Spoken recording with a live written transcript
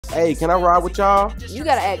Hey, can I ride with y'all? You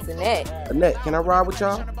gotta ask Annette. Annette, can I ride with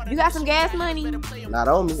y'all? You got some gas money? Not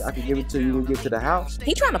on me. I can give it to you when we get to the house.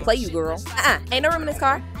 He trying to play you, girl. Ain't no room in this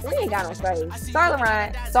car. We ain't got no space.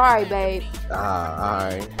 Salaam, sorry, babe.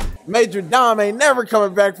 Alright. Major Dom ain't never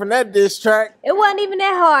coming back from that diss track. It wasn't even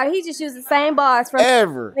that hard. He just used the same bars from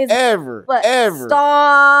Ever.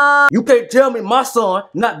 Stop. You can't tell me my son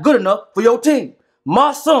not good enough for your team.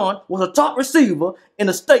 My son was a top receiver in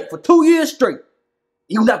the state for 2 years straight.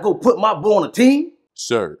 You not gonna put my boy on a team?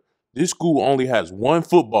 Sir, this school only has one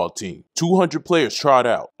football team. 200 players tried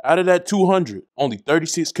out. Out of that 200, only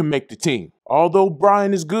 36 can make the team. Although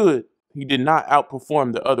Brian is good, he did not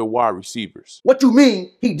outperform the other wide receivers. What you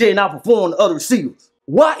mean he didn't outperform the other receivers?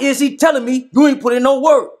 Why is he telling me you ain't put in no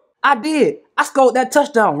work? I did. I scored that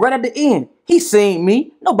touchdown right at the end. He seen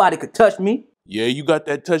me. Nobody could touch me. Yeah, you got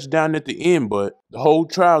that touchdown at the end, but the whole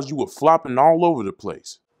trials you were flopping all over the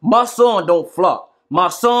place. My son don't flop. My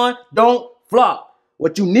son don't flop.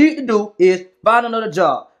 What you need to do is find another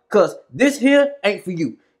job, cause this here ain't for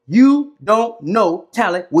you. You don't know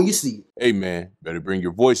talent when you see it. Hey man, better bring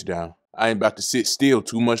your voice down. I ain't about to sit still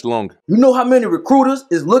too much longer. You know how many recruiters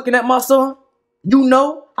is looking at my son? You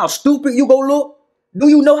know how stupid you gon' look? Do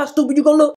you know how stupid you gon' look?